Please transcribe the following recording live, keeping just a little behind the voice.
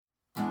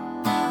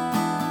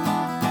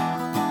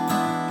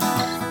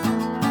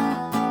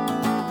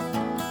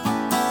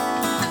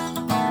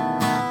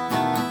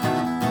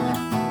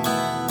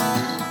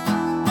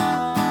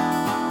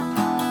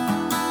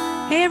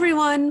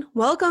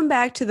Welcome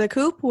back to The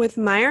Coop with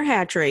Meyer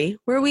Hatchery,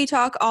 where we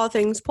talk all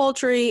things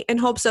poultry in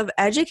hopes of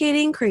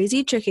educating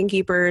crazy chicken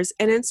keepers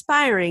and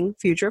inspiring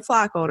future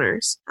flock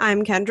owners.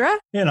 I'm Kendra.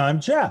 And I'm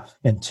Jeff.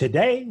 And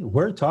today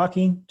we're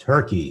talking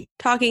turkey.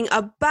 Talking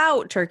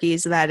about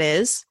turkeys, that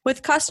is.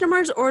 With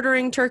customers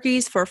ordering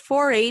turkeys for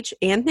 4-H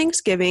and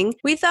Thanksgiving,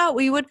 we thought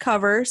we would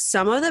cover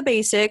some of the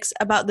basics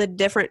about the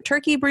different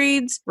turkey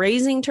breeds,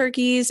 raising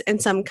turkeys,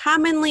 and some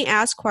commonly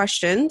asked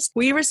questions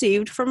we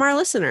received from our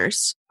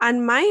listeners.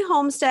 On my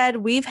homestead,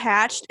 we've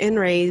hatched and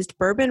raised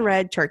bourbon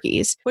red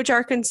turkeys, which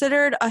are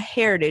considered a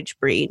heritage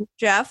breed.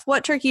 Jeff,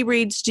 what turkey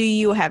breeds do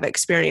you have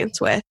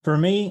experience with? For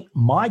me,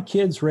 my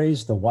kids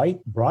raised the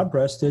white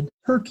broad-breasted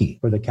turkey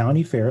for the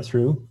county fair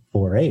through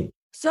 4-H.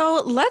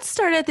 So let's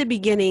start at the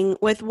beginning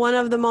with one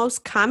of the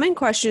most common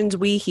questions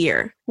we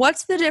hear.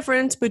 What's the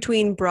difference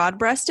between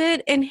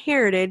broad-breasted and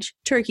heritage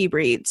turkey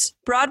breeds?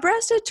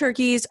 Broad-breasted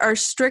turkeys are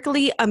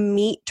strictly a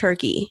meat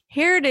turkey.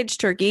 Heritage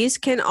turkeys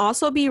can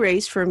also be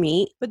raised for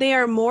meat, but they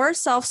are more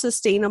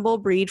self-sustainable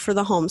breed for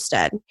the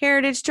homestead.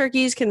 Heritage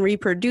turkeys can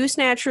reproduce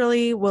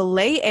naturally, will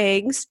lay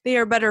eggs, they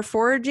are better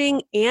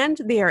foraging, and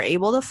they are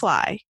able to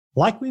fly.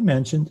 Like we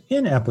mentioned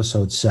in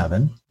episode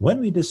 7, when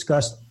we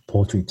discussed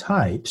poultry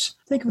types,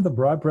 think of the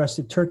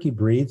broad-breasted turkey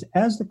breeds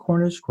as the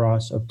Cornish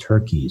cross of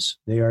turkeys.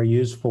 They are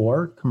used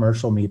for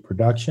commercial meat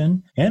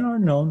production and are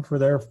known for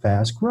their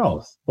fast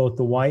growth. Both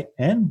the white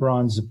and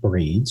bronze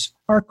breeds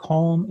are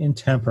calm in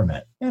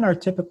temperament and are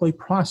typically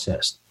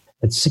processed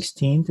at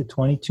 16 to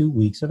 22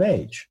 weeks of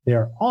age. They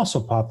are also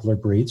popular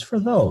breeds for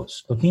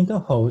those looking to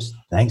host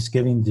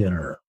Thanksgiving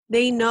dinner.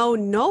 They know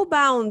no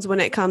bounds when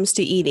it comes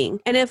to eating,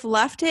 and if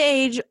left to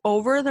age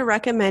over the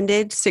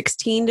recommended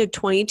 16 to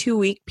 22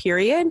 week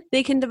period,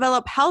 they can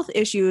develop health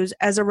issues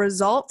as a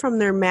result from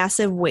their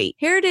massive weight.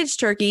 Heritage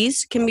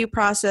turkeys can be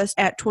processed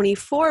at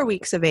 24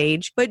 weeks of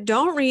age, but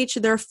don't reach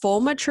their full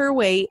mature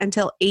weight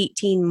until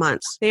 18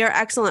 months. They are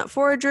excellent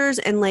foragers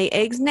and lay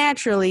eggs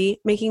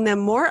naturally, making them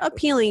more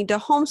appealing to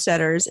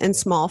homesteaders and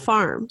small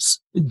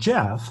farms.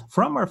 Jeff,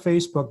 from our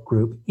Facebook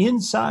group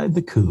Inside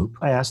the Coop,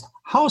 asked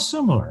how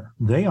similar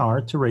they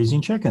are to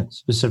raising chickens,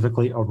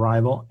 specifically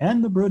arrival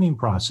and the brooding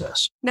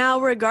process. Now,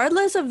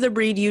 regardless of the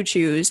breed you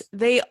choose,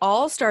 they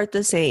all start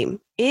the same.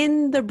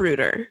 In the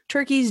brooder.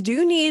 Turkeys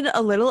do need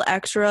a little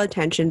extra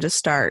attention to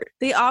start.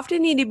 They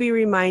often need to be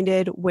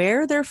reminded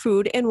where their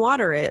food and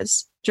water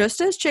is.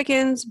 Just as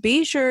chickens,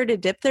 be sure to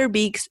dip their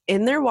beaks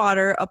in their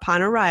water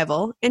upon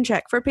arrival and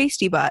check for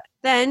pasty butt.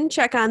 Then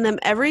check on them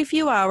every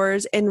few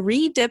hours and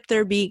re-dip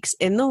their beaks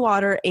in the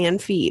water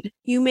and feed.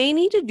 You may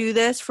need to do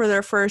this for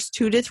their first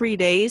 2 to 3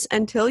 days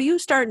until you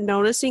start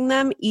noticing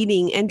them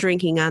eating and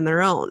drinking on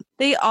their own.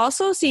 They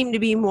also seem to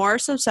be more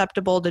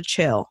susceptible to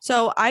chill,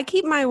 so I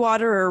keep my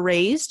water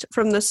raised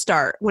from the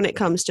start when it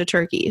comes to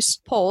turkeys.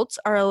 Poults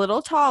are a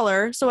little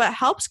taller, so it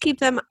helps keep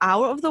them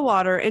out of the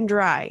water and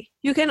dry.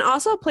 You can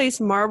also place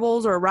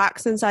marbles or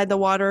rocks inside the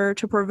water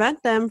to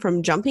prevent them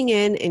from jumping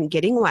in and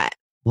getting wet.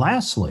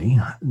 Lastly,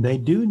 they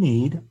do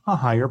need a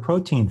higher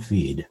protein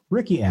feed.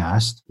 Ricky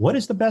asked, what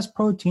is the best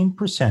protein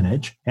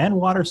percentage and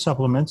water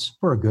supplements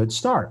for a good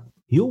start?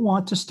 You'll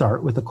want to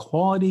start with a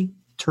quality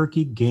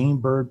turkey game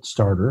bird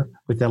starter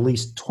with at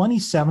least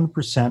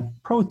 27%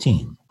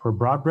 protein. For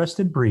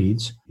broad-breasted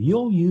breeds,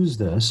 you'll use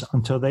this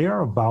until they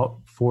are about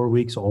 4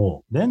 weeks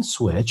old. Then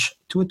switch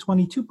to a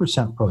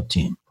 22%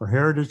 protein. For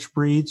heritage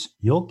breeds,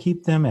 you'll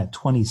keep them at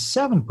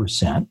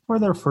 27% for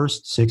their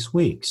first 6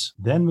 weeks.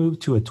 Then move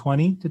to a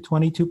 20 to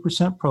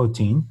 22%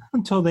 protein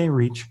until they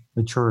reach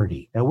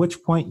maturity, at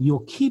which point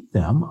you'll keep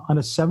them on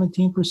a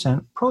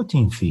 17%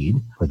 protein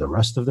feed for the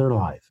rest of their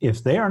life.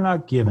 If they are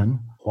not given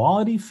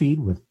quality feed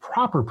with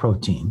proper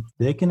protein,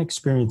 they can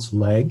experience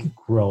leg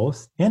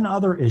growth and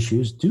other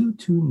issues due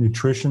to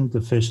nutrition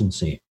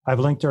deficiency. I've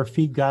linked our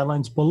feed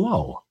guidelines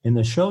below in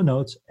the show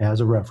notes as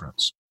a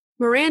reference.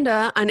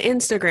 Miranda on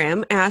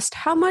Instagram asked,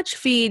 how much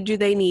feed do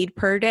they need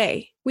per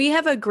day? We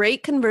have a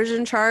great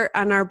conversion chart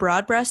on our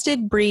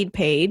broad-breasted breed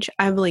page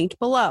I've linked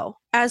below.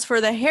 As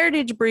for the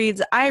heritage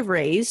breeds I've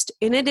raised,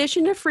 in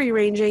addition to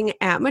free-ranging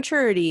at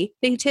maturity,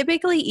 they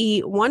typically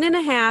eat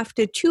 1.5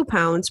 to 2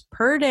 pounds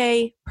per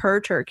day per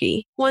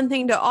turkey. One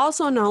thing to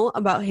also know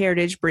about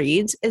heritage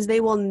breeds is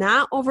they will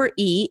not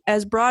overeat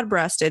as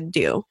broad-breasted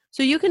do,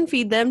 so you can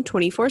feed them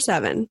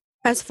 24/7.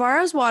 As far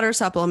as water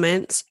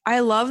supplements, I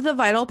love the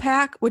Vital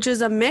Pack, which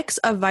is a mix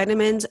of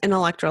vitamins and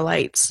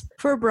electrolytes.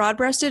 For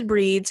broad-breasted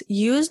breeds,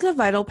 use the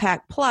Vital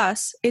Pack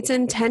Plus. It's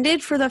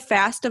intended for the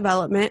fast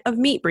development of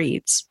meat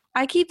breeds.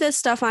 I keep this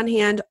stuff on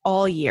hand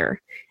all year.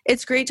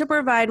 It's great to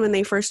provide when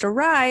they first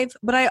arrive,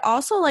 but I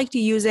also like to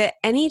use it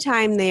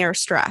anytime they are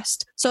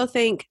stressed. So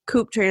think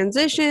coop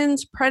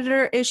transitions,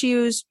 predator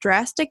issues,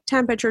 drastic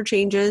temperature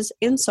changes,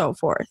 and so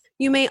forth.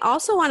 You may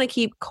also want to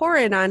keep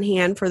Corid on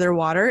hand for their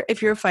water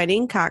if you're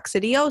fighting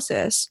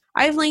coccidiosis.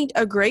 I've linked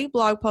a great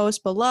blog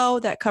post below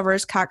that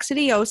covers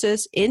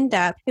coccidiosis in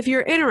depth if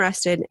you're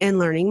interested in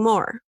learning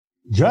more.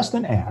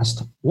 Justin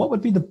asked, what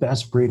would be the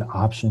best breed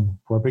option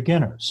for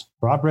beginners?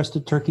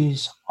 Broad-breasted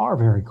turkeys are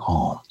very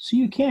calm, so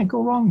you can't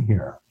go wrong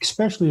here,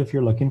 especially if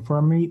you're looking for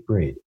a meat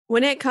breed.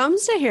 When it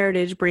comes to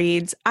heritage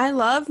breeds, I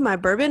love my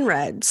Bourbon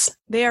Reds.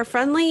 They are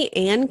friendly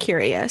and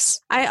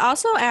curious. I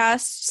also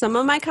asked some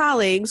of my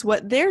colleagues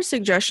what their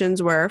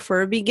suggestions were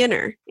for a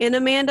beginner, and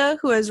Amanda,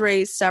 who has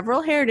raised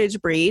several heritage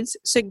breeds,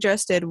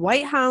 suggested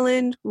White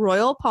Holland,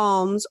 Royal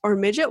Palms, or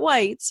Midget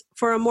Whites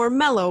for a more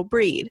mellow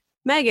breed.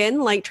 Megan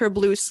liked her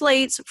Blue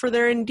Slates for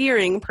their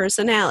endearing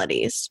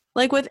personalities.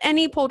 Like with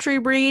any poultry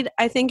breed,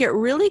 I think it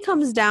really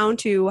comes down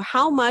to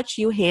how much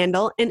you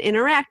handle and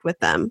interact with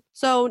them.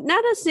 So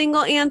not a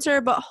single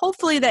answer, but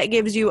hopefully that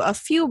gives you a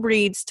few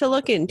breeds to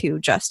look into,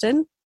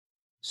 Justin.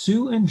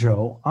 Sue and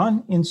Joe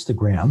on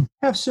Instagram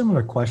have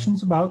similar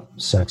questions about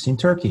sexing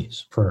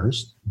turkeys.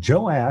 First,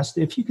 Joe asked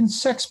if you can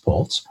sex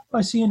poults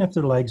by seeing if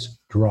their legs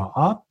draw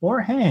up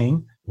or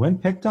hang when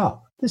picked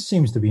up. This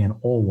seems to be an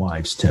old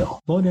wives' tale,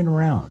 floating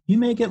around. You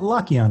may get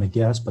lucky on a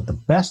guess, but the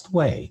best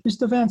way is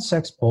to vent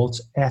sex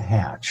poults at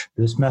hatch.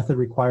 This method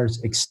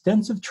requires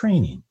extensive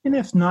training, and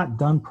if not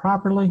done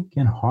properly,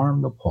 can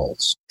harm the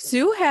poults.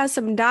 Sue has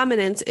some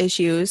dominance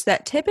issues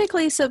that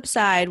typically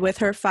subside with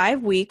her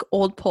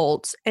 5-week-old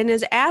poults and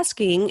is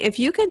asking if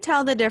you can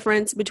tell the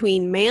difference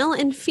between male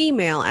and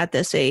female at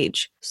this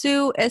age.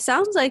 Sue, it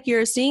sounds like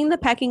you're seeing the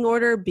pecking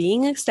order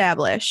being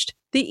established.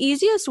 The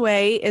easiest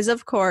way is,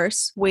 of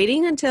course,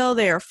 waiting until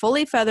they are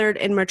fully feathered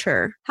and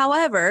mature.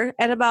 However,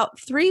 at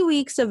about 3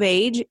 weeks of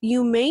age,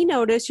 you may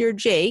notice your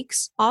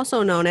jakes,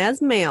 also known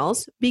as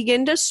males,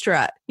 begin to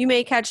strut. You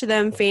may catch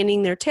them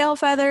fanning their tail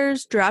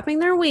feathers, dropping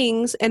their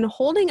wings, and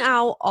holding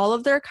out all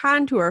of their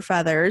contour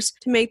feathers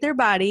to make their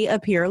body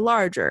appear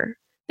larger.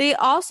 They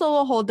also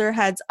will hold their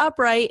heads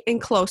upright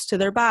and close to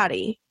their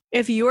body.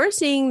 If you are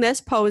seeing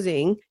this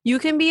posing, you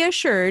can be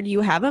assured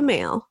you have a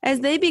male. As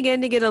they begin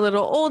to get a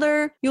little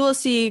older, you will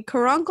see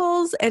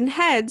caruncles and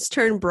heads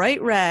turn bright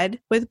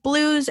red with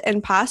blues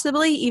and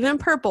possibly even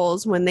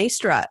purples when they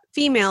strut.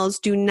 Females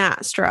do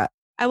not strut.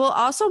 I will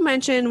also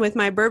mention with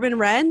my Bourbon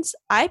Reds,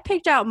 I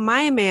picked out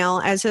my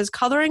male as his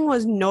coloring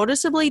was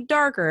noticeably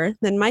darker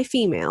than my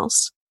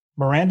females.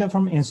 Miranda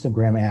from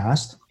Instagram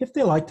asked if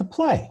they like to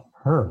play.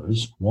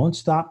 Hers won't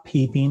stop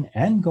peeping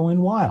and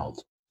going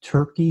wild.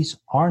 Turkeys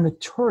are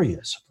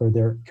notorious for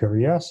their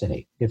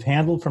curiosity. If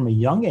handled from a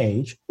young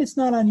age, it's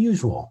not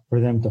unusual for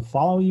them to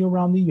follow you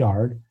around the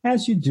yard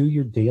as you do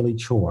your daily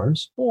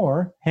chores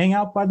or hang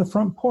out by the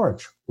front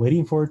porch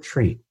waiting for a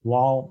treat.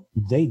 While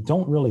they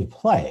don't really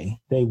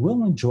play, they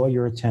will enjoy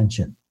your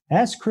attention.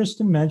 As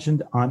Kristen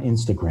mentioned on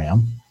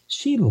Instagram,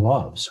 she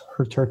loves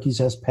her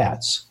turkeys as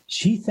pets.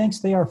 She thinks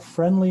they are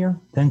friendlier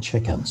than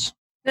chickens.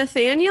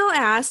 Nathaniel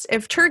asked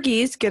if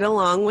turkeys get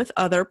along with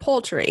other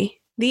poultry.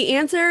 The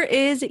answer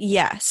is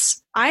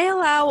yes. I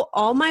allow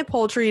all my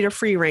poultry to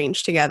free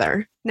range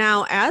together.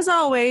 Now, as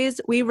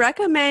always, we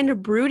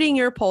recommend brooding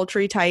your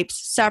poultry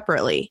types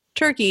separately.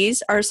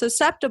 Turkeys are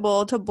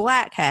susceptible to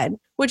blackhead,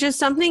 which is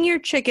something your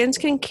chickens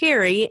can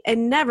carry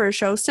and never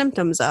show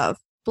symptoms of.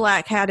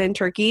 Blackhead in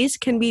turkeys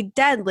can be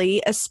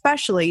deadly,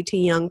 especially to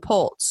young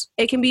poults.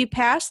 It can be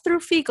passed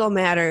through fecal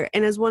matter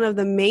and is one of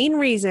the main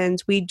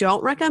reasons we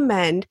don't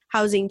recommend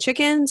housing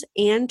chickens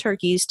and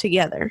turkeys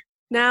together.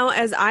 Now,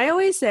 as I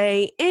always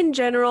say, in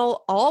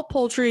general, all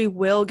poultry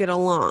will get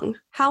along.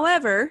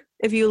 However,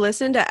 if you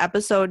listen to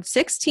episode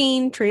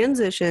 16,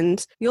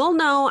 Transitions, you'll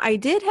know I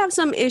did have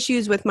some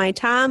issues with my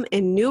Tom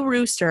and new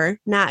rooster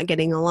not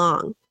getting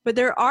along. But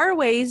there are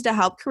ways to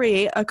help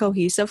create a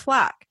cohesive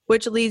flock,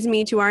 which leads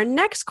me to our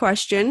next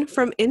question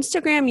from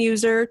Instagram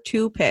user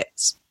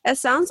 2Pits. It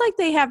sounds like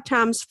they have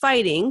Toms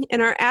fighting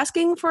and are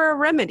asking for a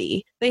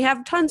remedy. They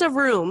have tons of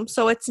room,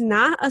 so it's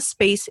not a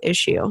space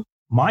issue.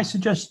 My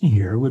suggestion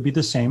here would be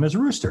the same as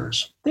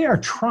roosters. They are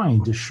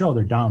trying to show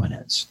their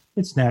dominance.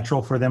 It's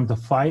natural for them to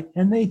fight,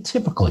 and they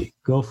typically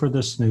go for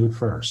the snood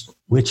first,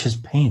 which is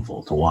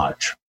painful to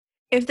watch.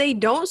 If they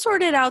don't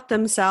sort it out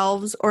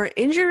themselves or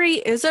injury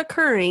is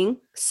occurring,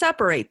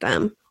 separate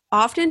them.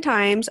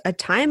 Oftentimes, a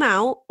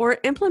timeout or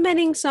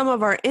implementing some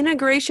of our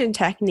integration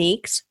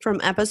techniques from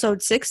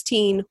episode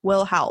 16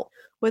 will help.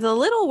 With a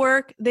little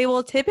work, they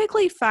will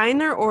typically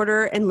find their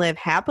order and live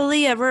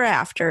happily ever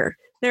after.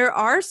 There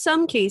are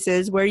some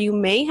cases where you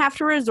may have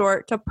to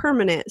resort to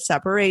permanent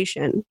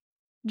separation.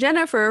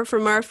 Jennifer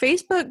from our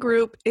Facebook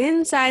group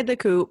Inside the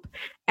Coop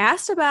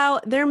asked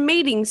about their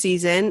mating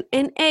season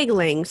and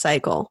egg-laying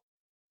cycle.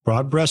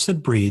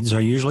 Broad-breasted breeds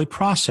are usually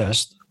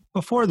processed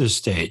before this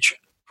stage.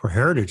 For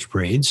heritage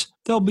breeds,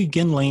 they'll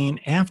begin laying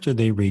after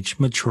they reach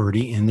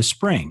maturity in the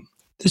spring.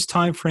 This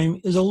time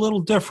frame is a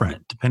little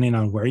different depending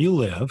on where you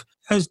live,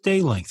 as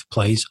day length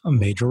plays a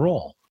major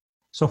role.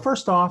 So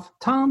first off,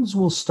 Toms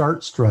will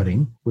start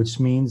strutting, which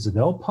means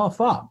they'll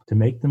puff up to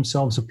make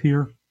themselves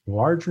appear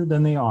larger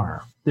than they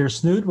are. Their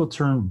snood will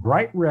turn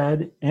bright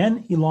red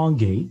and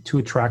elongate to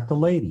attract the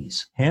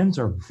ladies. Hens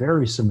are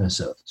very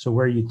submissive, so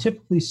where you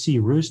typically see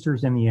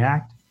roosters in the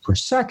act for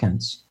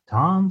seconds,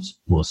 Toms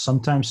will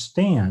sometimes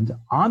stand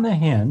on the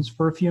hens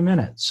for a few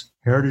minutes.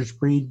 Heritage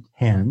breed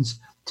hens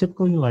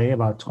typically lay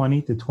about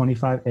 20 to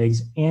 25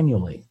 eggs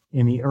annually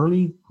in the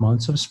early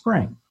months of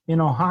spring. In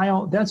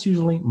Ohio, that's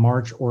usually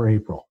March or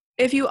April.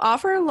 If you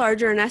offer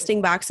larger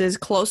nesting boxes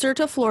closer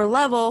to floor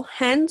level,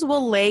 hens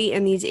will lay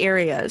in these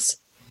areas.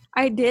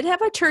 I did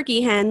have a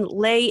turkey hen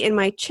lay in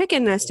my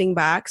chicken nesting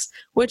box,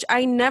 which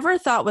I never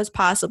thought was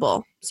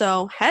possible.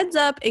 So heads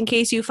up in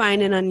case you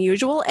find an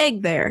unusual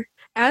egg there.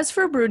 As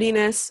for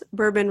broodiness,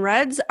 bourbon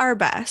reds are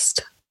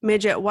best.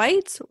 Midget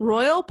whites,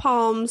 royal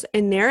palms,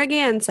 and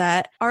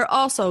Narragansett are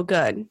also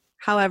good.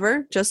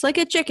 However, just like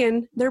a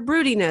chicken, their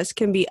broodiness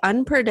can be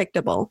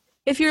unpredictable.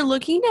 If you're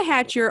looking to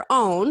hatch your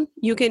own,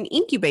 you can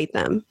incubate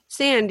them.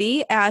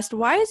 Sandy asked,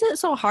 why is it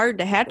so hard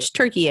to hatch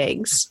turkey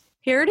eggs?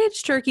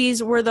 Heritage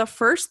turkeys were the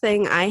first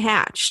thing I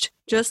hatched.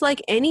 Just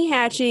like any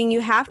hatching,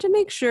 you have to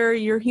make sure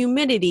your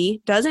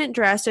humidity doesn't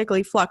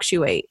drastically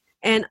fluctuate.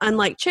 And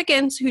unlike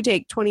chickens who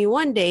take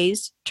 21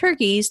 days,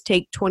 turkeys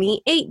take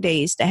 28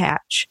 days to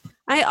hatch.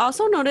 I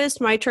also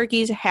noticed my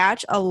turkeys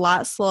hatch a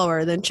lot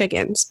slower than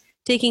chickens,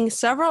 taking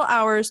several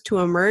hours to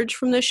emerge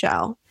from the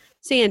shell.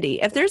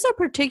 Sandy, if there's a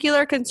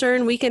particular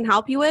concern we can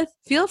help you with,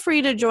 feel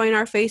free to join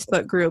our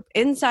Facebook group,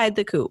 Inside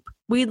the Coop.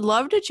 We'd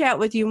love to chat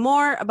with you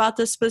more about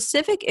the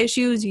specific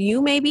issues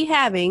you may be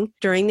having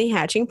during the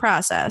hatching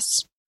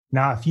process.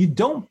 Now, if you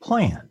don't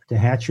plan to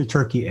hatch your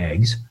turkey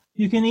eggs,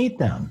 you can eat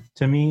them.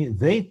 To me,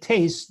 they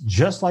taste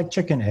just like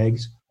chicken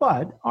eggs,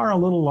 but are a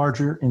little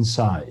larger in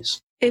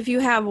size. If you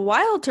have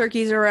wild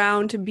turkeys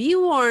around, be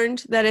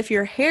warned that if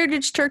your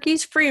heritage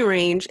turkey's free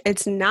range,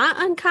 it's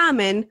not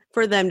uncommon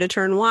for them to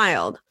turn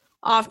wild.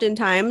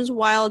 Oftentimes,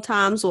 wild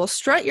toms will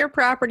strut your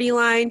property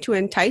line to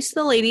entice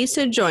the ladies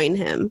to join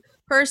him.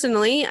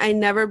 Personally, I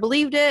never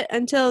believed it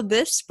until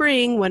this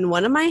spring when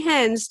one of my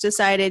hens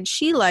decided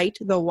she liked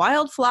the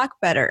wild flock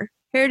better.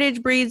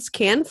 Heritage breeds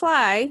can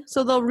fly,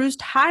 so they'll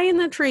roost high in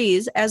the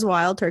trees as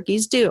wild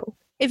turkeys do.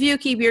 If you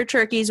keep your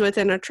turkeys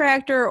within a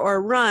tractor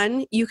or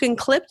run, you can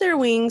clip their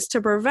wings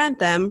to prevent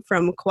them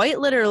from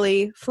quite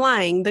literally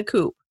flying the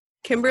coop.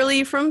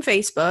 Kimberly from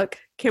Facebook,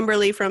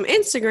 Kimberly from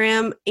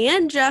Instagram,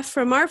 and Jeff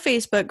from our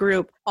Facebook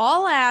group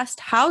all asked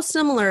how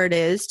similar it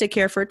is to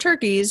care for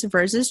turkeys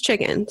versus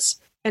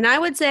chickens. And I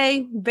would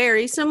say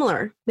very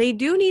similar. They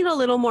do need a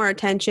little more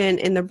attention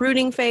in the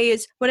brooding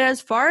phase, but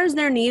as far as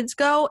their needs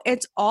go,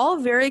 it's all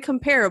very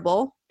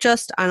comparable,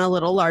 just on a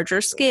little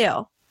larger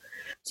scale.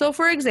 So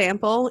for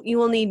example, you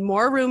will need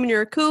more room in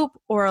your coop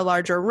or a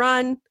larger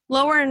run,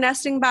 lower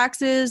nesting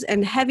boxes,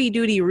 and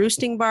heavy-duty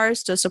roosting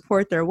bars to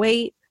support their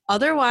weight.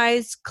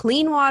 Otherwise,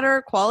 clean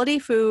water, quality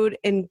food,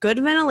 and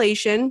good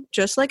ventilation,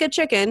 just like a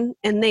chicken,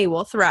 and they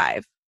will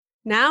thrive.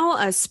 Now,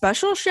 a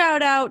special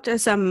shout out to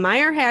some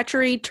Meyer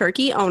Hatchery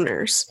turkey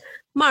owners.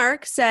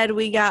 Mark said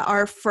we got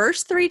our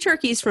first 3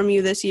 turkeys from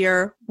you this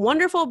year,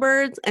 wonderful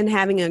birds, and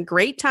having a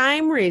great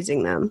time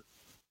raising them.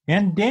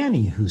 And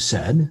Danny, who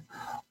said,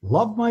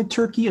 love my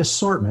turkey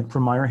assortment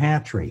from Meyer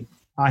Hatchery.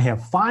 I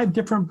have 5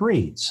 different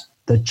breeds.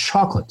 The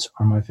chocolates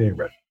are my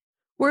favorite.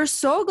 We're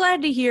so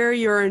glad to hear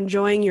you're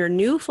enjoying your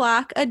new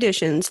flock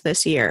additions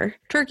this year.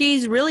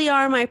 Turkeys really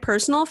are my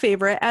personal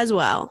favorite as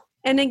well.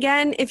 And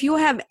again, if you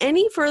have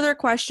any further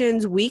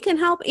questions we can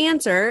help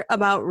answer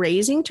about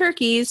raising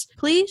turkeys,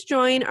 please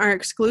join our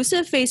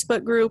exclusive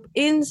Facebook group,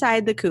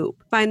 Inside the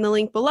Coop. Find the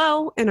link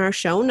below in our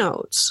show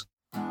notes.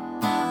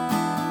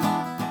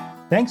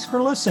 Thanks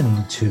for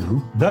listening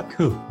to The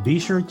Coop. Be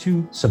sure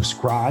to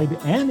subscribe,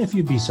 and if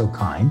you'd be so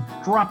kind,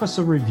 drop us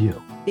a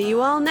review. See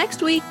you all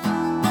next week.